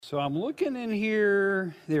So I'm looking in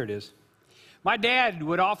here. There it is. My dad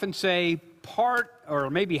would often say part or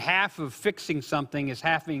maybe half of fixing something is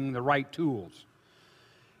having the right tools.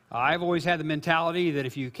 I've always had the mentality that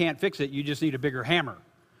if you can't fix it, you just need a bigger hammer.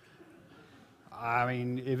 I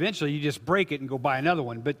mean, eventually you just break it and go buy another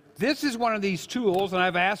one. But this is one of these tools, and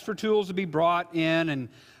I've asked for tools to be brought in, and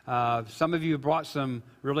some of you have brought some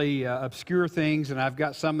really obscure things, and I've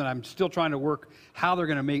got some that I'm still trying to work how they're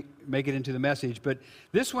going to make it into the message. But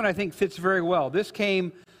this one I think fits very well. This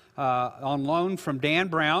came on loan from Dan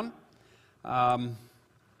Brown, and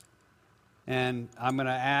I'm going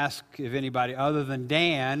to ask if anybody other than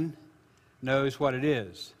Dan knows what it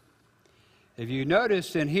is. If you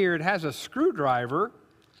notice in here, it has a screwdriver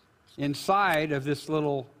inside of this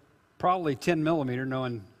little, probably 10 millimeter,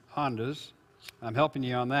 knowing Hondas. I'm helping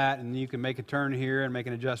you on that, and you can make a turn here and make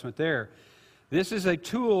an adjustment there. This is a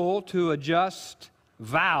tool to adjust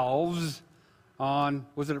valves on,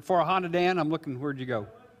 was it for a Honda, Dan? I'm looking, where'd you go?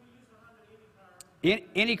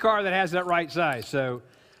 Any car that has that right size. So,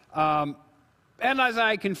 and as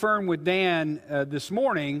I confirmed with Dan this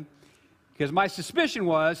morning, because my suspicion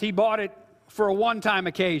was he bought it for a one-time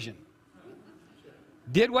occasion.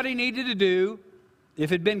 Did what he needed to do.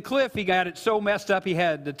 If it had been Cliff, he got it so messed up he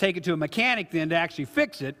had to take it to a mechanic then to actually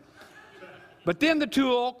fix it. But then the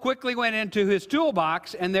tool quickly went into his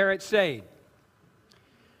toolbox, and there it stayed.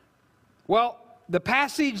 Well, the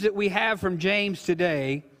passage that we have from James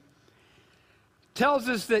today tells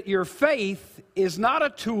us that your faith is not a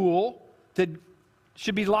tool that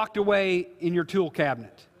should be locked away in your tool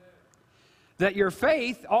cabinet. That your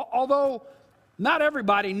faith, although not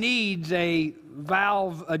everybody needs a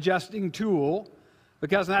valve adjusting tool,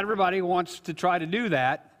 because not everybody wants to try to do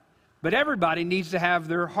that, but everybody needs to have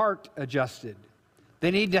their heart adjusted. They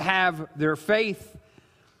need to have their faith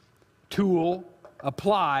tool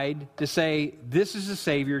applied to say, this is the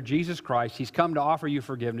Savior, Jesus Christ. He's come to offer you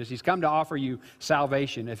forgiveness. He's come to offer you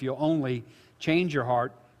salvation if you'll only change your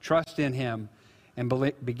heart, trust in Him, and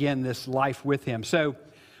begin this life with Him. So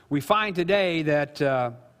we find today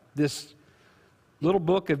that this little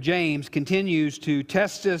book of James continues to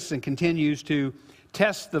test us and continues to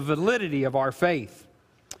test the validity of our faith.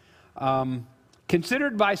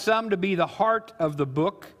 Considered by some to be the heart of the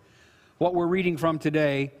book, what we're reading from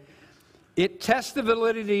today, it tests the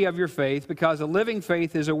validity of your faith because a living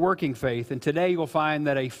faith is a working faith. And today you'll find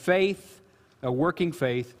that a working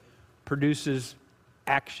faith, produces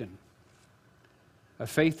action. A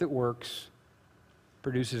faith that works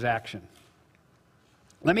produces action.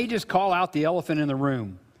 Let me just call out the elephant in the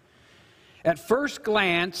room. At first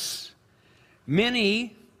glance,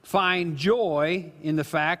 many find joy in the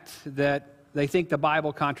fact that they think the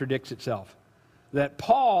Bible contradicts itself. That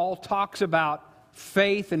Paul talks about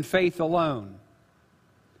faith and faith alone.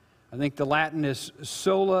 I think the Latin is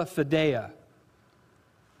sola fidei.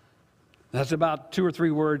 That's about 2 or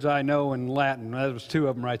 3 words I know in Latin. That was 2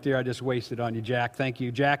 of them right there. I just wasted on you, Jack. Thank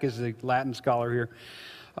you. Jack is the Latin scholar here.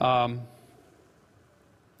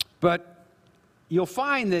 But you'll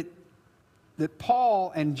find that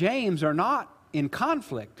Paul and James are not in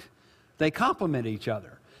conflict. They complement each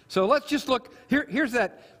other. So let's just look. Here's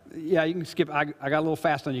that. Yeah, you can skip. I got a little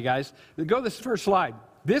fast on you guys. Go to this first slide.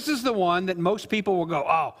 This is the one that most people will go,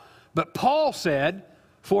 oh, but Paul said,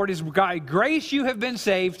 for it is by grace you have been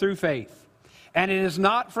saved through faith. And it is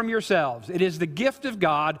not from yourselves. It is the gift of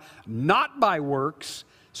God, not by works,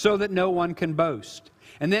 so that no one can boast.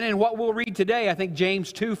 And then in what we'll read today, I think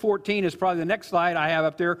James 2:14 is probably the next slide I have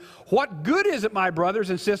up there. What good is it, my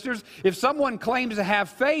brothers and sisters, if someone claims to have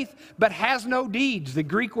faith but has no deeds? The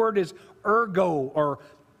Greek word is ergo, or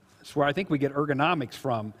that's where I think we get ergonomics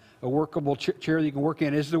from. A workable chair that you can work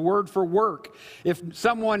in is the word for work. If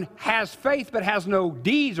someone has faith but has no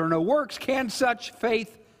deeds or no works, can such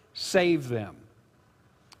faith save them?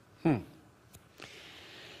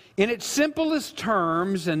 In its simplest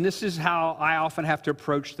terms, and this is how I often have to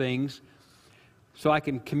approach things so I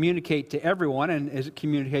can communicate to everyone and as it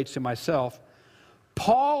communicates to myself,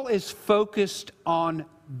 Paul is focused on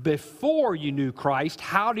before you knew Christ.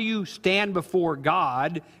 How do you stand before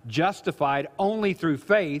God justified only through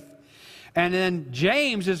faith? And then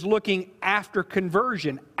James is looking after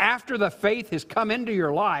conversion. After the faith has come into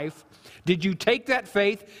your life, did you take that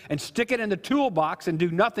faith and stick it in the toolbox and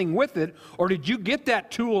do nothing with it? Or did you get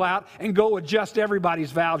that tool out and go adjust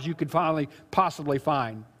everybody's valves you could finally possibly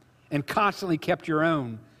find and constantly kept your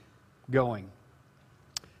own going?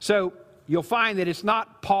 So you'll find that it's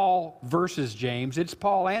not Paul versus James, it's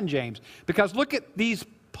Paul and James. Because look at these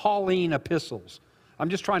Pauline epistles. I'm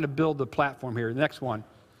just trying to build the platform here. The next one.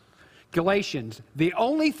 Galatians. The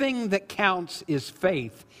only thing that counts is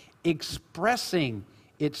faith expressing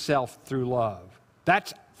itself through love.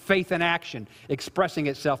 That's faith in action, expressing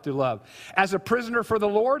itself through love. As a prisoner for the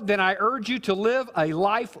Lord, then I urge you to live a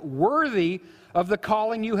life worthy of the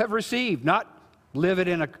calling you have received. Not live it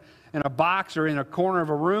in a box or in a corner of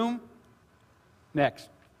a room. Next.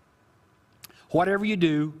 Whatever you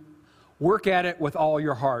do, work at it with all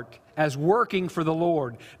your heart, as working for the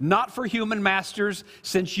Lord, not for human masters,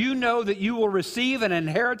 since you know that you will receive an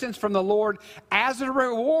inheritance from the Lord as a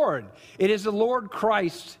reward. It is the Lord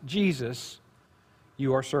Christ Jesus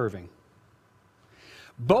you are serving.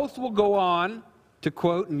 Both will go on to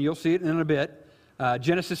quote, and you'll see it in a bit,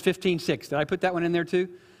 Genesis 15:6. Did I put that one in there too?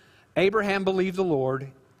 Abraham believed the Lord,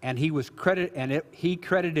 and he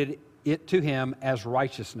credited it to him as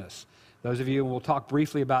righteousness. Those of you, we'll talk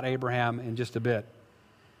briefly about Abraham in just a bit.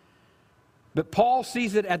 But Paul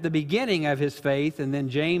sees it at the beginning of his faith, and then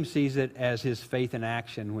James sees it as his faith in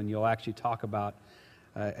action when you'll actually talk about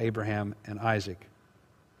Abraham and Isaac.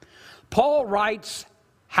 Paul writes,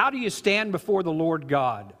 how do you stand before the Lord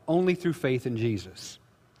God? Only through faith in Jesus.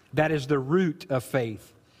 That is the root of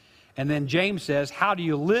faith. And then James says, how do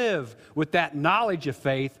you live with that knowledge of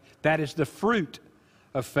faith? That is the fruit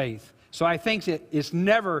of faith. So I think it's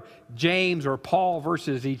never James or Paul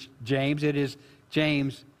versus each James. It is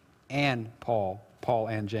James and Paul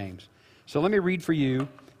and James. So let me read for you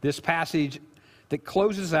this passage that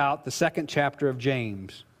closes out the second chapter of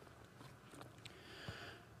James.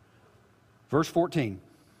 Verse 14.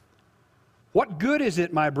 What good is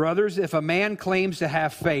it, my brothers, if a man claims to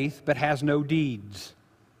have faith but has no deeds?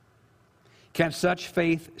 Can such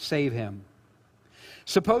faith save him?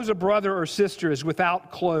 Suppose a brother or sister is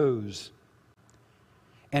without clothes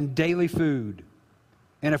and daily food.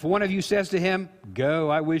 And if one of you says to him, go,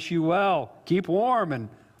 I wish you well, keep warm and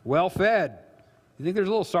well fed. You think there's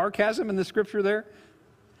a little sarcasm in the scripture there?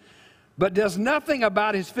 But does nothing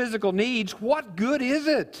about his physical needs, what good is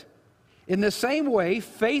it? In the same way,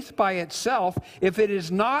 faith by itself, if it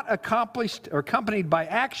is not accomplished or accompanied by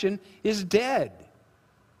action, is dead.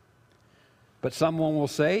 But someone will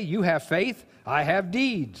say, you have faith, I have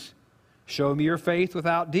deeds. Show me your faith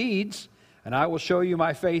without deeds, and I will show you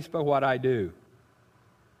my faith by what I do.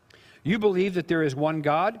 You believe that there is one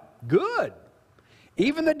God? Good.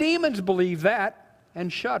 Even the demons believe that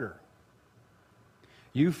and shudder.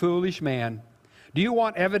 You foolish man, do you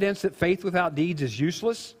want evidence that faith without deeds is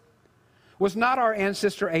useless? Was not our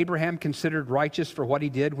ancestor Abraham considered righteous for what he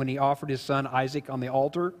did when he offered his son Isaac on the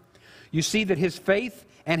altar? You see that his faith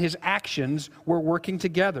and his actions were working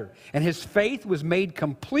together, and his faith was made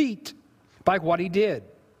complete by what he did.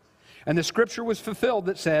 And the scripture was fulfilled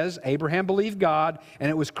that says, Abraham believed God, and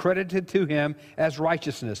it was credited to him as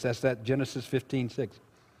righteousness. That's that Genesis 15:6.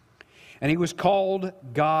 And he was called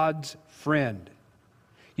God's friend.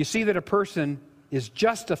 You see that a person is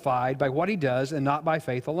justified by what he does and not by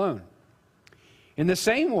faith alone. In the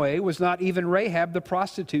same way, was not even Rahab the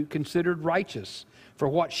prostitute considered righteous for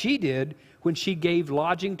what she did when she gave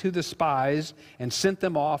lodging to the spies and sent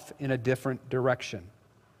them off in a different direction?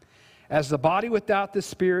 As the body without the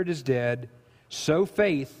spirit is dead, so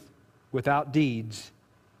faith without deeds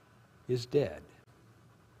is dead.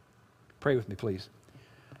 Pray with me, please.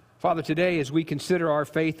 Father, today as we consider our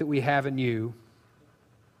faith that we have in you,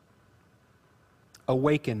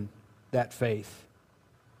 awaken that faith.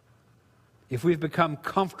 If we've become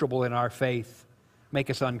comfortable in our faith, make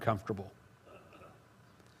us uncomfortable.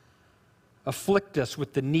 Afflict us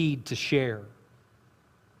with the need to share,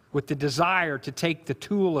 with the desire to take the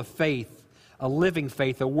tool of faith, a living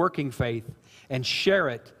faith, a working faith, and share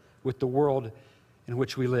it with the world in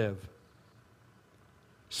which we live.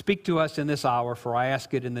 Speak to us in this hour, for I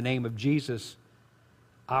ask it in the name of Jesus,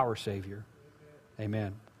 our Savior.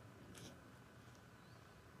 Amen.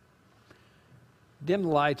 Dim the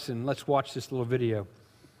lights and let's watch this little video.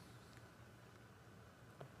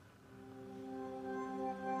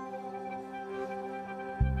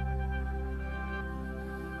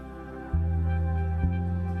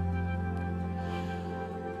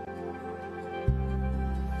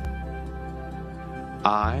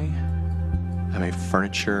 I am a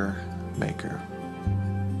furniture maker.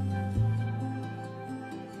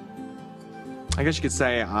 I guess you could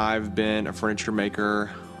say I've been a furniture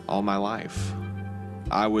maker all my life.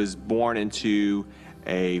 I was born into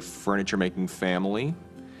a furniture making family.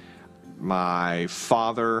 My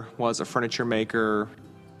father was a furniture maker.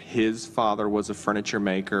 His father was a furniture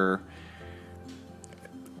maker.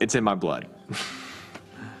 It's in my blood.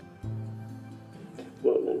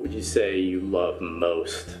 What would you say you love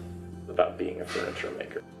most about being a furniture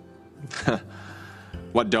maker?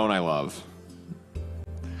 What don't I love?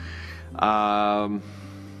 The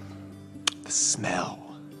smell.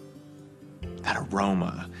 that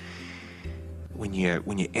aroma when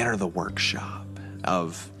you enter the workshop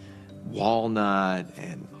of walnut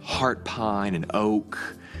and heart pine and oak.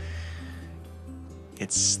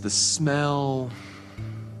 It's the smell.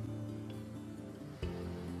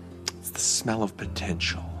 It's the smell of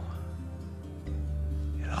potential.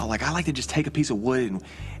 You know, like I like to just take a piece of wood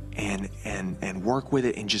and work with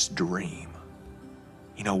it and just dream.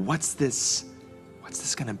 You know, what's this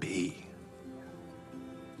gonna be?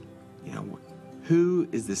 You know, who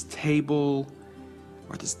is this table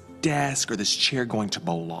or this desk or this chair going to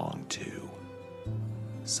belong to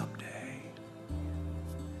someday?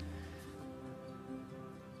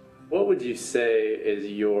 What would you say is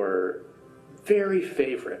your very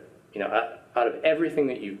favorite, out of everything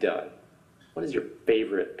that you've done, what is your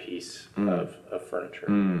favorite piece of furniture?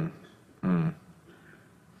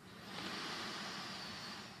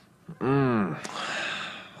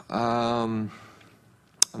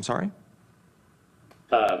 I'm sorry?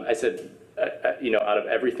 I said, out of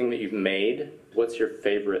everything that you've made, what's your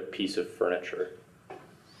favorite piece of furniture?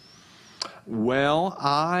 Well,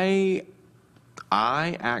 I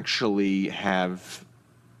actually have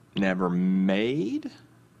never made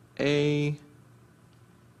a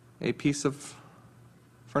piece of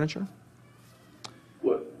furniture.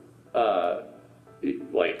 What?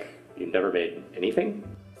 Like you've never made anything?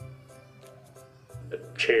 A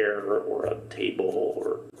chair or a table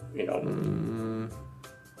or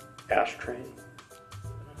ashtray?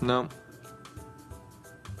 No.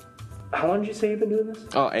 How long did you say you've been doing this?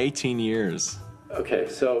 18 years. Okay,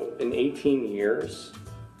 so in 18 years,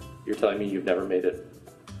 you're telling me you've never made a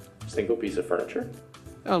single piece of furniture?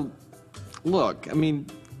 Oh, look, I mean,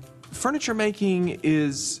 furniture making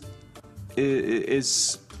is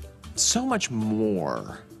so much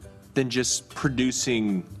more than just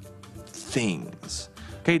producing things.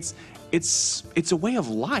 Okay, it's a way of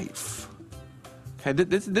life. Okay,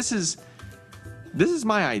 this is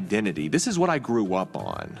my identity. This is what I grew up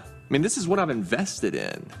on. I mean, this is what I've invested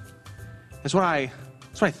in. It's what I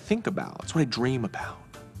think about. It's what I dream about.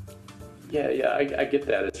 Yeah, I get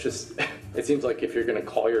that. It's just, it seems like if you're going to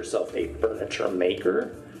call yourself a furniture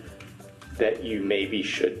maker, that you maybe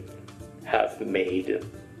should have made a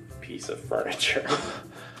piece of furniture.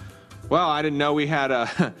 Well, I didn't know we had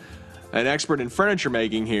an expert in furniture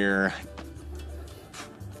making here.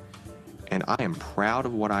 And I am proud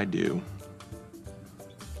of what I do.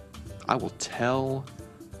 I will tell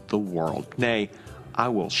the world. Nay, I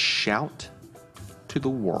will shout to the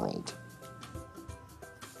world.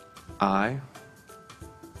 I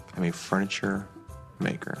am a furniture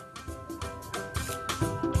maker.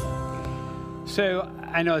 So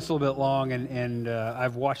I know it's a little bit long, and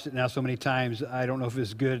I've watched it now so many times. I don't know if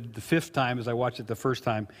it's good the fifth time as I watched it the first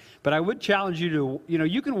time. But I would challenge you to,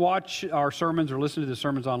 you can watch our sermons or listen to the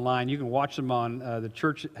sermons online. You can watch them on, the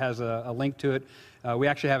church has a link to it. We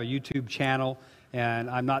actually have a YouTube channel, and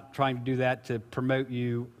I'm not trying to do that to promote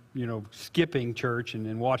you, skipping church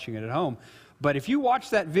and watching it at home. But if you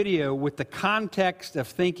watch that video with the context of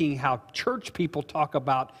thinking how church people talk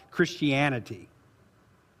about Christianity,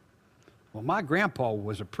 well, my grandpa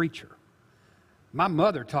was a preacher. My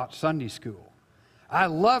mother taught Sunday school. I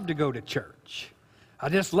love to go to church. I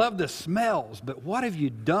just love the smells, but what have you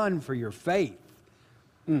done for your faith?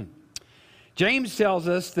 James tells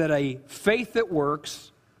us that a faith that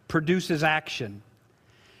works produces action.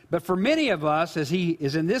 But for many of us, as he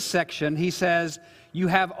is in this section, he says, you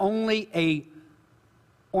have only a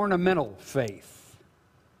ornamental faith.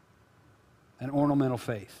 An ornamental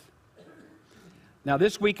faith. Now,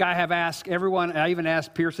 this week I have asked everyone, I even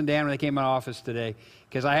asked Pierce and Dan when they came in my office today,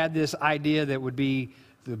 because I had this idea that would be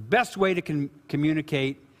the best way to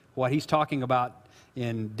communicate what he's talking about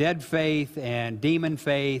in dead faith and demon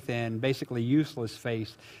faith and basically useless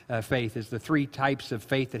faith. Faith is the three types of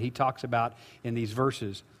faith that he talks about in these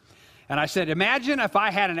verses. And I said, imagine if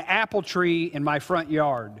I had an apple tree in my front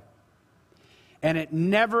yard and it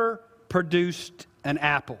never produced an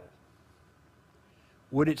apple.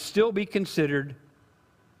 Would it still be considered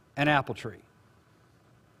an apple tree?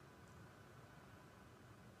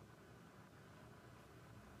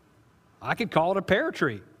 I could call it a pear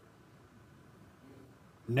tree.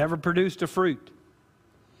 Never produced a fruit.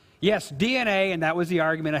 Yes, DNA, and that was the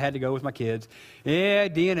argument I had to go with my kids. Yeah,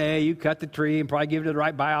 DNA, you cut the tree and probably give it to the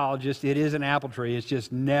right biologist. It is an apple tree. It's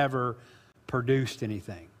just never produced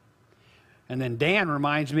anything. And then Dan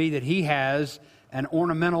reminds me that he has an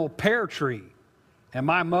ornamental pear tree. And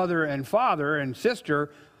my mother and father and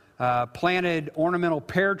sister planted ornamental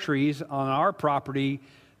pear trees on our property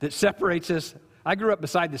that separates us. I grew up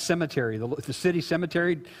beside the cemetery, the city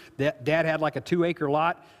cemetery. Dad had like a 2-acre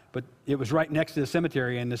lot. but it was right next to the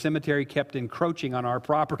cemetery, and the cemetery kept encroaching on our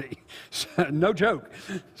property. So, no joke.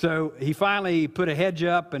 So he finally put a hedge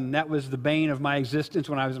up, and that was the bane of my existence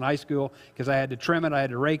when I was in high school, because I had to trim it, I had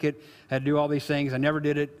to rake it, I had to do all these things. I never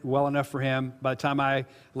did it well enough for him. By the time I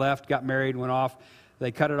left, got married, went off,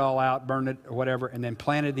 they cut it all out, burned it or whatever, and then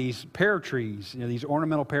planted these pear trees, these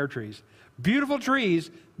ornamental pear trees. Beautiful trees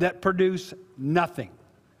that produce nothing.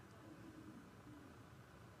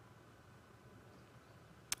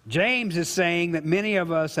 James is saying that many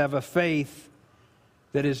of us have a faith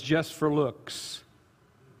that is just for looks.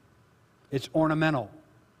 It's ornamental.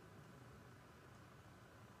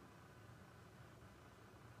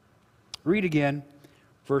 Read again,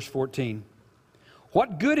 verse 14.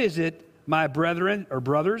 What good is it, my brethren or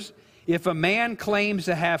brothers, if a man claims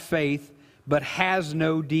to have faith but has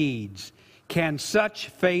no deeds? Can such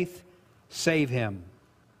faith save him?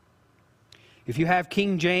 If you have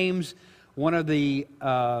King James, one of the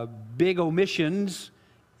big omissions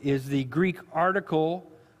is the Greek article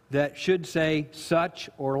that should say such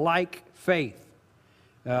or like faith.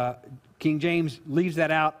 King James leaves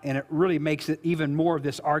that out, and it really makes it even more of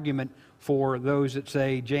this argument for those that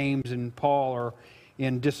say James and Paul are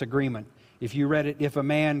in disagreement. If you read it, if a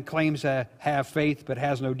man claims to have faith but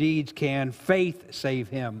has no deeds, can faith save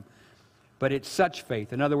him? But it's such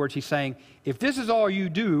faith. In other words, he's saying, if this is all you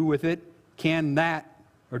do with it, can that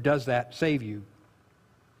or does that save you?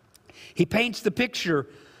 He paints the picture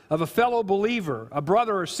of a fellow believer, a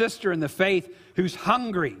brother or sister in the faith who's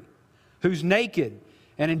hungry, who's naked.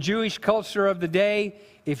 And in Jewish culture of the day,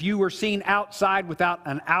 if you were seen outside without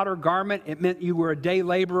an outer garment, it meant you were a day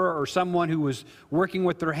laborer or someone who was working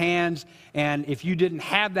with their hands. And if you didn't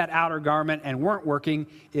have that outer garment and weren't working,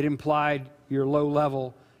 it implied you're low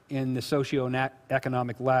level in the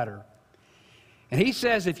socioeconomic ladder. And he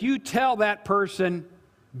says, if you tell that person,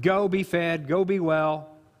 go be fed, go be well,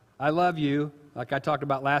 I love you, like I talked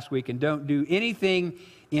about last week, and don't do anything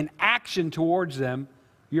in action towards them,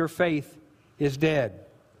 your faith is dead.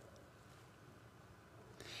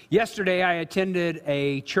 Yesterday, I attended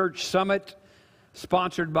a church summit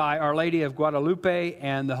sponsored by Our Lady of Guadalupe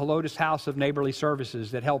and the Helotes House of Neighborly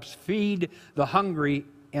Services that helps feed the hungry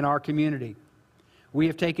in our community. We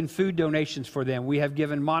have taken food donations for them. We have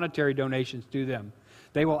given monetary donations to them.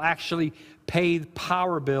 They will actually pay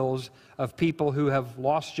power bills of people who have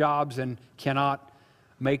lost jobs and cannot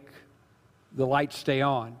make the lights stay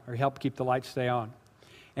on or help keep the lights stay on.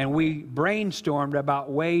 And we brainstormed about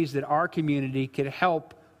ways that our community could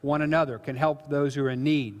help one another, can help those who are in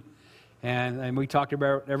need. And we talked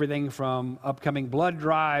about everything from upcoming blood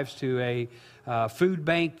drives to a food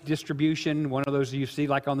bank distribution, one of those you see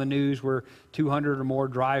like on the news where 200 or more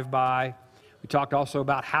drive by. We talked also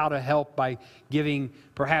about how to help by giving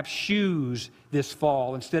perhaps shoes this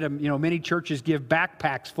fall. Instead of, many churches give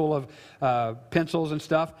backpacks full of pencils and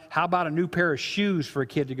stuff. How about a new pair of shoes for a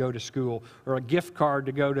kid to go to school, or a gift card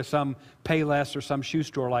to go to some Payless or some shoe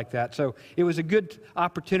store like that? So it was a good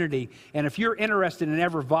opportunity. And if you're interested in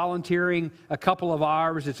ever volunteering a couple of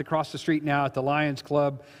hours, it's across the street now at the Lions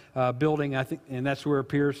Club building, I think, and that's where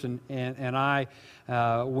Pierce and I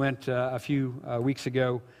went a few weeks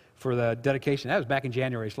ago for the dedication. That was back in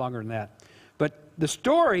January. It's longer than that. But the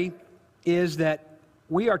story is that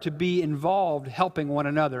we are to be involved helping one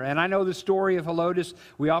another. And I know the story of Helotes.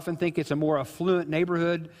 We often think it's a more affluent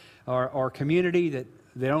neighborhood or community, that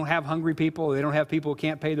they don't have hungry people. They don't have people who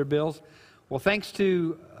can't pay their bills. Well, thanks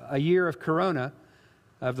to a year of corona,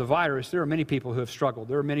 of the virus, there are many people who have struggled.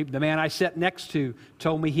 There are many. The man I sat next to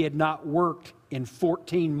told me he had not worked in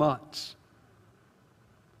 14 months.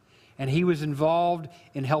 And he was involved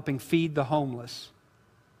in helping feed the homeless.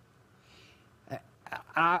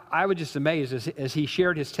 I was just amazed as he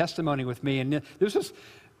shared his testimony with me. And this was,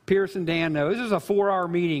 Pierce and Dan know, this was a 4-hour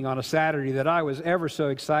meeting on a Saturday that I was ever so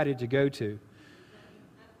excited to go to.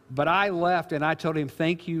 But I left and I told him,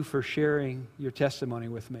 thank you for sharing your testimony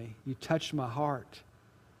with me. You touched my heart.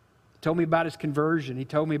 He told me about his conversion. He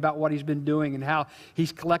told me about what he's been doing and how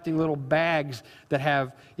he's collecting little bags that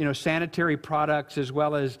have, sanitary products as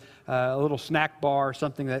well as a little snack bar or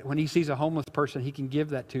something that when he sees a homeless person, he can give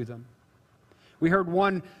that to them. We heard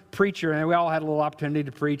one preacher, and we all had a little opportunity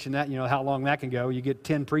to preach, and that, how long that can go. You get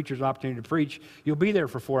 10 preachers an opportunity to preach. You'll be there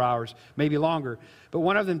for 4 hours, maybe longer. But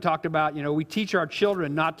one of them talked about, we teach our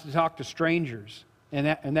children not to talk to strangers,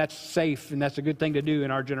 and that's safe, and that's a good thing to do in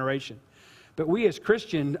our generation. But we as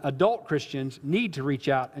Christians, adult Christians, need to reach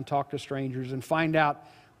out and talk to strangers and find out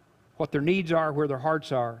what their needs are, where their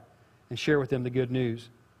hearts are, and share with them the good news.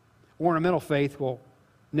 Ornamental faith will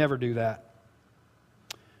never do that.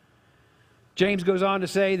 James goes on to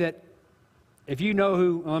say that if you know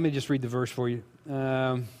who, let me just read the verse for you.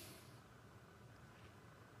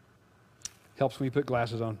 Helps when you put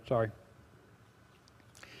glasses on. Sorry.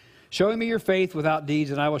 Showing me your faith without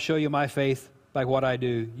deeds, and I will show you my faith by what I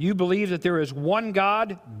do. You believe that there is one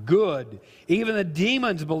God? Good. Even the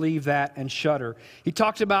demons believe that and shudder. He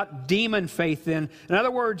talks about demon faith then. In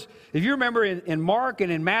other words, if you remember in Mark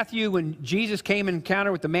and in Matthew, when Jesus came in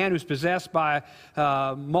encounter with the man who's possessed by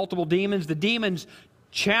multiple demons, the demons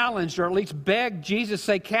challenged or at least begged Jesus,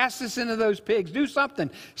 say, cast us into those pigs. Do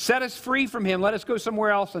something. Set us free from him. Let us go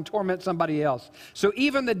somewhere else and torment somebody else. So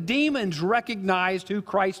even the demons recognized who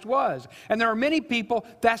Christ was. And there are many people,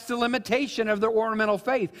 that's the limitation of their ornamental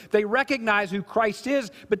faith. They recognize who Christ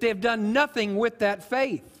is, but they've done nothing with that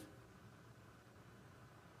faith.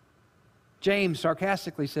 James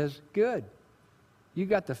sarcastically says, good. You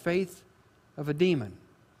got the faith of a demon.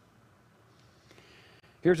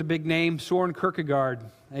 Here's a big name, Soren Kierkegaard,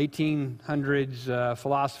 1800s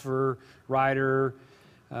philosopher, writer,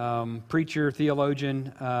 preacher,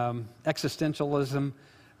 theologian, existentialism,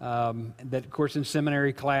 that, of course, in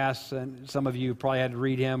seminary class, and some of you probably had to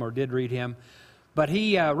read him or did read him. But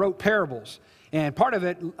he wrote parables. And part of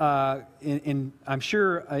it, I'm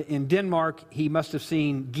sure in Denmark, he must have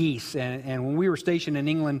seen geese. And when we were stationed in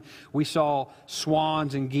England, we saw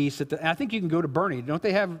swans and geese. I think you can go to Burnie. Don't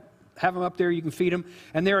they have them up there? You can feed them.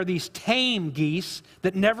 And there are these tame geese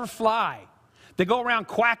that never fly. They go around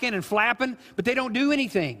quacking and flapping, but they don't do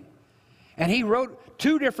anything. And he wrote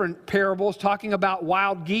 2 different parables talking about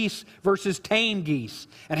wild geese versus tame geese,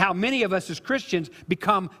 and how many of us as Christians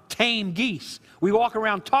become tame geese. We walk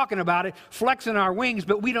around talking about it, flexing our wings,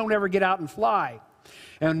 but we don't ever get out and fly.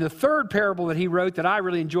 And the 3rd parable that he wrote that I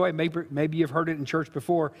really enjoy, maybe you've heard it in church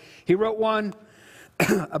before, he wrote one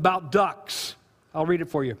about ducks. I'll read it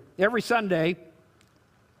for you. Every Sunday,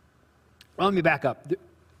 well, let me back up.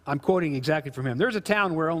 I'm quoting exactly from him. There's a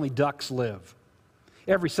town where only ducks live.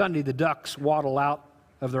 Every Sunday, the ducks waddle out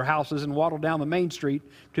of their houses and waddle down the main street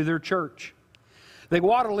to their church. They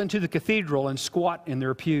waddle into the cathedral and squat in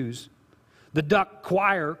their pews. The duck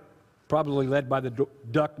choir, probably led by the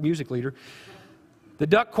duck music leader, the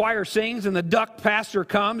duck choir sings, and the duck pastor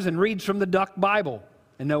comes and reads from the duck Bible.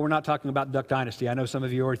 And no, we're not talking about Duck Dynasty. I know some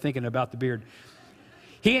of you are already thinking about the beard.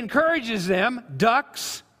 He encourages them,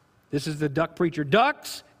 ducks, this is the duck preacher,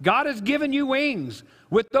 ducks, God has given you wings.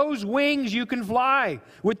 With those wings you can fly.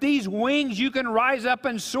 With these wings you can rise up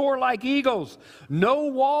and soar like eagles. No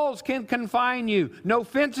walls can confine you. No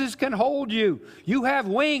fences can hold you. You have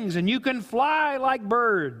wings and you can fly like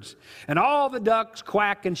birds. And all the ducks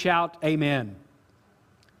quack and shout, amen.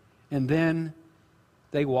 And then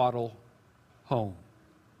they waddle home.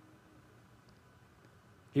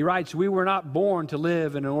 He writes, we were not born to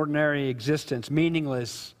live an ordinary existence,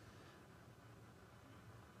 meaningless.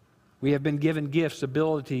 We have been given gifts,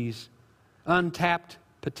 abilities, untapped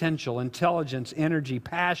potential, intelligence, energy,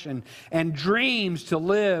 passion, and dreams to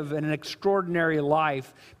live an extraordinary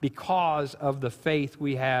life because of the faith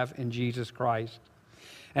we have in Jesus Christ.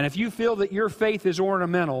 And if you feel that your faith is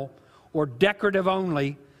ornamental or decorative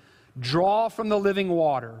only, draw from the living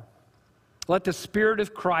water. Let the Spirit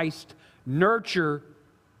of Christ nurture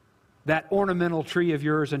that ornamental tree of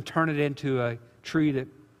yours and turn it into a tree that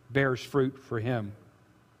bears fruit for Him.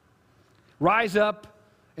 Rise up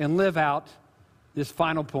and live out this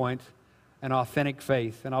final point, an authentic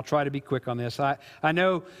faith. And I'll try to be quick on this. I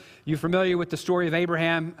know you're familiar with the story of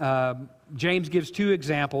Abraham. James gives 2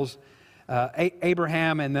 examples,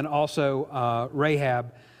 Abraham and then also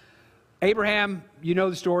Rahab. Abraham, you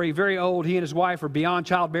know the story, very old. He and his wife are beyond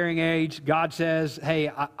childbearing age. God says,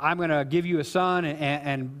 hey, I'm going to give you a son.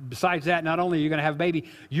 And besides that, not only are you going to have a baby,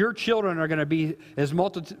 your children are going to be as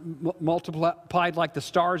multiplied like the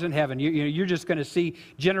stars in heaven. You're just going to see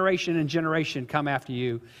generation and generation come after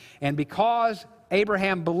you. And because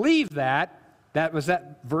Abraham believed that was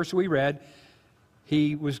that verse we read,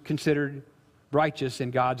 he was considered righteous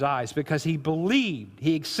in God's eyes because he believed,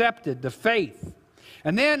 he accepted the faith.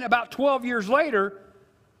 And then about 12 years later,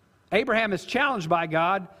 Abraham is challenged by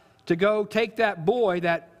God to go take that boy,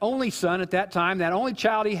 that only son at that time, that only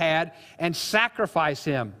child he had, and sacrifice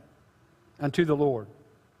him unto the Lord.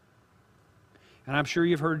 And I'm sure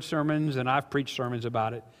you've heard sermons, and I've preached sermons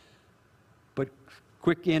about it. But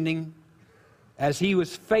quick ending, as he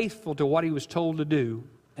was faithful to what he was told to do,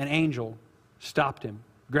 an angel stopped him,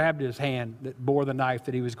 grabbed his hand that bore the knife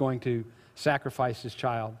that he was going to sacrifice his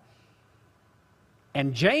child.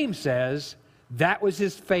 And James says that was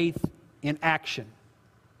his faith in action.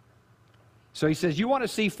 So he says, you want to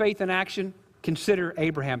see faith in action? Consider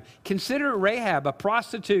Abraham. Consider Rahab, a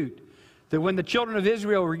prostitute, that when the children of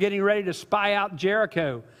Israel were getting ready to spy out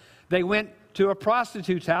Jericho, they went to a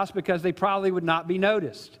prostitute's house because they probably would not be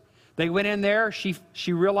noticed. They went in there. She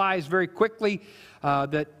realized very quickly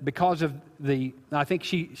that because of I think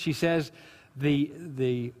she says,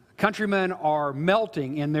 the countrymen are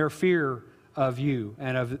melting in their fear of you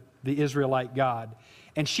and of the Israelite God.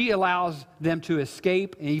 And she allows them to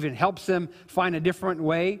escape and even helps them find a different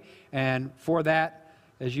way. And for that,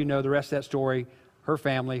 as you know, the rest of that story, her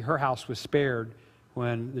family, her house was spared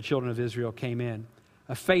when the children of Israel came in.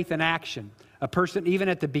 A faith in action. A person, even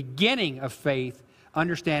at the beginning of faith,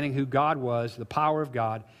 understanding who God was, the power of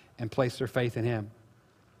God, and place their faith in Him.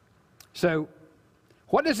 So,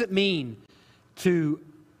 what does it mean to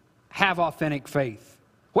have authentic faith?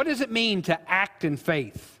 What does it mean to act in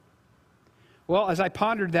faith? Well, as I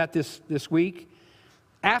pondered that this week,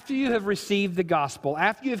 after you have received the gospel,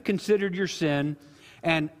 after you have considered your sin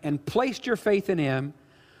and placed your faith in Him,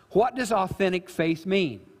 what does authentic faith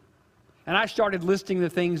mean? And I started listing the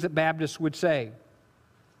things that Baptists would say.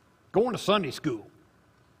 Going to Sunday school.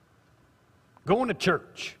 Going to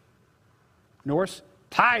church. Norris,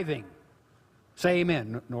 tithing. Say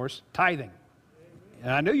amen, Norris. Tithing.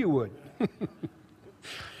 And I knew you would.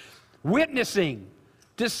 Witnessing.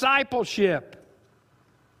 Discipleship.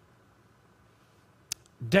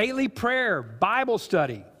 Daily prayer. Bible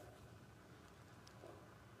study.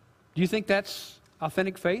 Do you think that's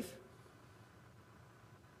authentic faith?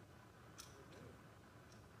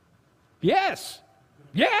 Yes.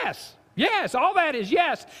 Yes. Yes. All that is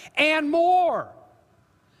yes. And more.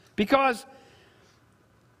 Because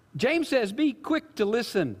James says, be quick to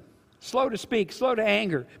listen, slow to speak, slow to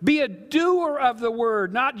anger. Be a doer of the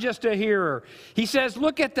word, not just a hearer. He says,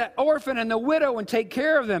 look at the orphan and the widow and take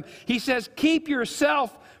care of them. He says, keep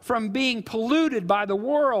yourself from being polluted by the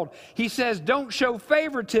world. He says, don't show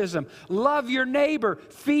favoritism. Love your neighbor.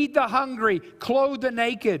 Feed the hungry. Clothe the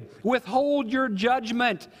naked. Withhold your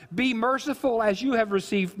judgment. Be merciful as you have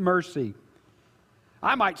received mercy.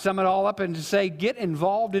 I might sum it all up and say, get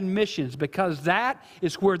involved in missions, because that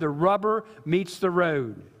is where the rubber meets the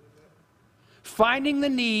road. Finding the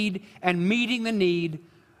need and meeting the need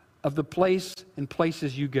of the place and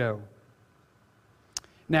places you go.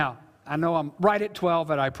 Now, I know I'm right at 12,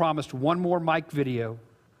 and I promised one more Mike video.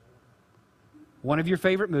 One of your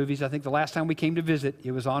favorite movies. I think the last time we came to visit, it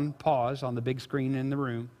was on pause on the big screen in the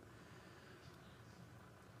room.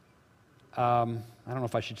 I don't know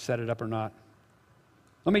if I should set it up or not.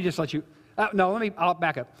 Let me just let you... I'll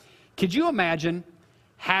back up. Could you imagine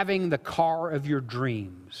having the car of your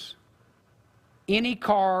dreams? Any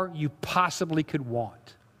car you possibly could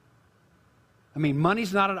want. I mean,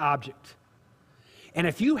 money's not an object. And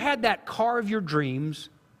if you had that car of your dreams,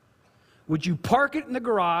 would you park it in the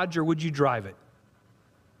garage or would you drive it?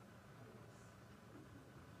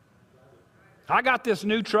 I got this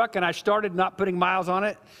new truck and I started not putting miles on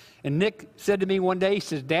it. And Nick said to me one day, he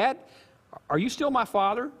says, Dad, are you still my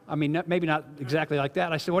father? I mean, maybe not exactly like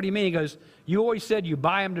that. I said, what do you mean? He goes, you always said you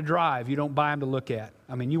buy them to drive. You don't buy them to look at.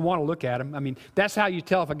 I mean, you want to look at them. I mean, that's how you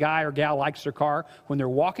tell if a guy or gal likes their car, when they're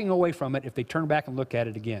walking away from it, if they turn back and look at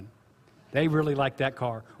it again. They really like that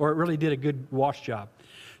car, or it really did a good wash job.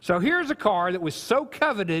 So here's a car that was so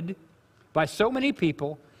coveted by so many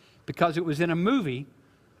people because it was in a movie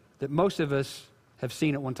that most of us have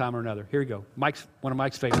seen at one time or another. Here we go. One of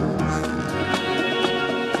Mike's favorites.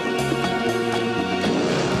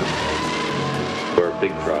 There are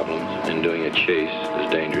big problems in doing a chase as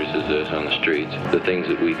dangerous as this on the streets. The things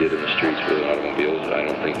that we did in the streets with automobiles, I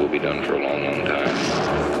don't think will be done for a long, long time.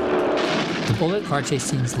 The Bullitt car chase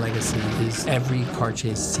scene's legacy is every car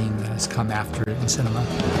chase scene that has come after it in cinema.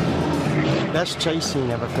 Best chase scene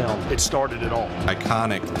ever filmed. It started it all.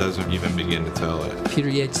 Iconic doesn't even begin to tell it. Peter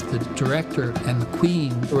Yates, the director, and the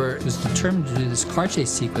Queen was determined to do this car chase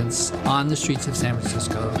sequence on the streets of San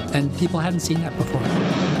Francisco, and people hadn't seen that before.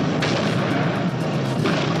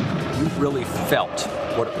 You really felt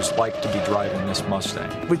what it was like to be driving this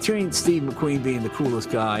Mustang. Between Steve McQueen being the coolest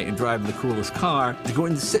guy and driving the coolest car, to go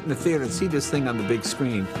and sit in the theater and see this thing on the big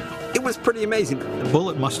screen, it was pretty amazing. The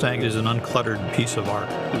Bullitt Mustang is an uncluttered piece of art.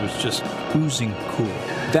 It was just oozing cool.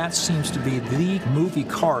 That seems to be the movie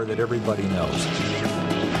car that everybody knows.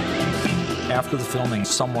 After the filming,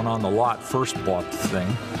 someone on the lot first bought the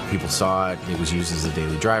thing. People saw it, it was used as a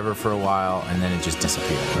daily driver for a while, and then it just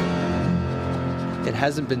disappeared. It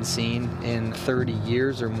hasn't been seen in 30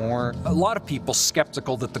 years or more. A lot of people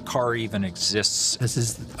skeptical that the car even exists. This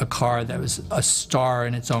is a car that was a star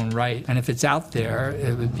in its own right, and if it's out there,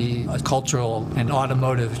 it would be a cultural and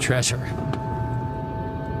automotive treasure.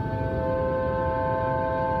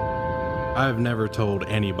 I've never told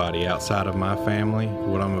anybody outside of my family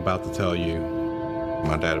what I'm about to tell you.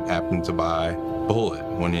 My dad happened to buy Bullitt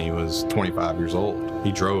when he was 25 years old.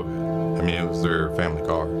 He drove it. I mean, it was their family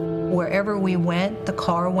car. Wherever we went, the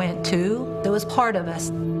car went too. It was part of us.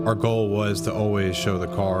 Our goal was to always show the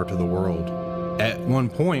car to the world. At one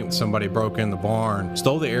point, somebody broke in the barn,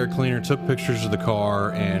 stole the air cleaner, took pictures of the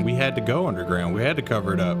car, and we had to go underground. We had to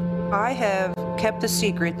cover it up. I have kept the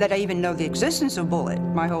secret that I even know the existence of Bullitt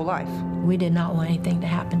my whole life. We did not want anything to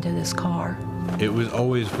happen to this car. It was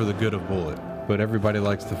always for the good of Bullitt, but everybody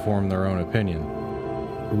likes to form their own opinion.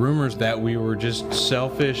 Rumors that we were just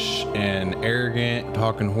selfish and arrogant,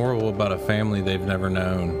 talking horrible about a family they've never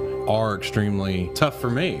known, are extremely tough for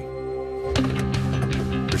me.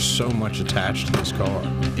 There's so much attached to this car.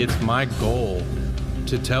 It's my goal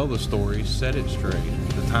to tell the story, set it straight.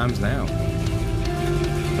 The time's now.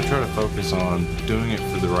 I try to focus on doing it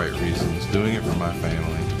for the right reasons, doing it for my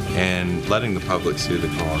family, and letting the public see the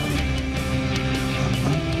car.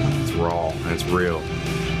 It's raw and it's real,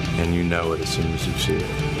 and you know it as soon as you see it.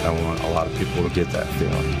 I want a lot of people to get that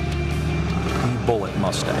feeling. Bullitt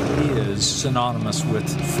Mustang is synonymous with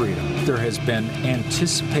freedom. There has been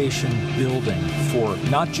anticipation building for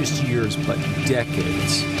not just years, but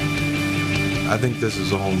decades. I think this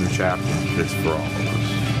is a whole new chapter. It's for all of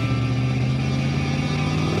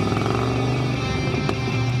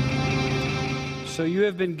us. So you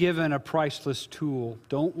have been given a priceless tool.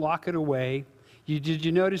 Don't lock it away. Did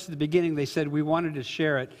you notice at the beginning they said we wanted to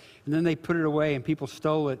share it, and then they put it away and people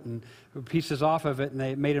stole it and pieces off of it, and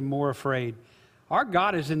they made them more afraid. Our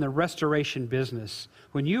God is in the restoration business.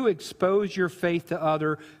 When you expose your faith to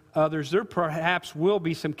others, there perhaps will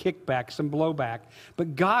be some kickback, some blowback,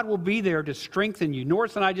 but God will be there to strengthen you.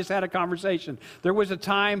 Norris and I just had a conversation. There was a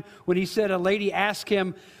time when he said a lady asked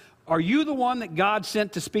him, "Are you the one that God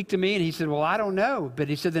sent to speak to me?" And he said, "Well, I don't know." But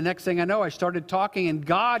he said, "The next thing I know, I started talking, and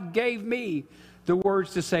God gave me the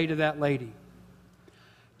words to say to that lady."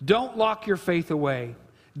 Don't lock your faith away.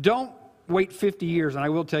 Don't wait 50 years. And I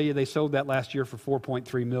will tell you, they sold that last year for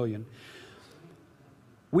 $4.3 million.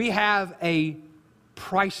 We have a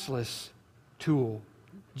priceless tool,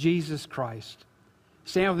 Jesus Christ.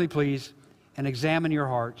 Stand with me, please, and examine your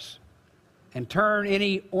hearts and turn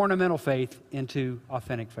any ornamental faith into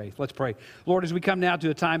authentic faith. Let's pray. Lord, as we come now to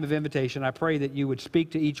a time of invitation, I pray that you would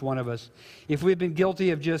speak to each one of us. If we've been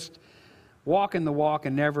guilty of just walking the walk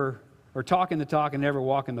and never, or talking the talk and never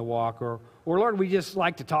walking the walk, or Lord, we just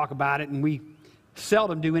like to talk about it and we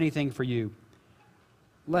seldom do anything for you,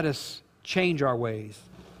 let us change our ways.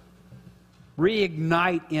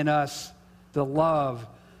 Reignite in us the love,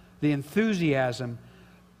 the enthusiasm,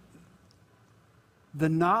 the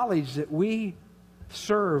knowledge that we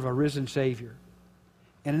serve a risen Savior.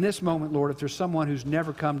 And in this moment, Lord, if there's someone who's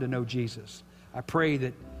never come to know Jesus, I pray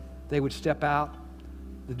that they would step out.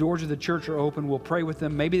 The doors of the church are open. We'll pray with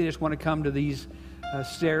them. Maybe they just want to come to these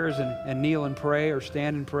stairs and kneel and pray or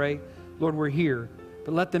stand and pray. Lord, we're here.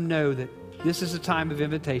 But let them know that this is a time of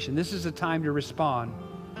invitation. This is a time to respond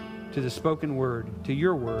to the spoken word, to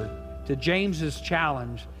your word, to James's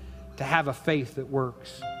challenge to have a faith that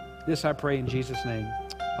works. This I pray in Jesus' name.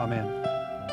 Amen.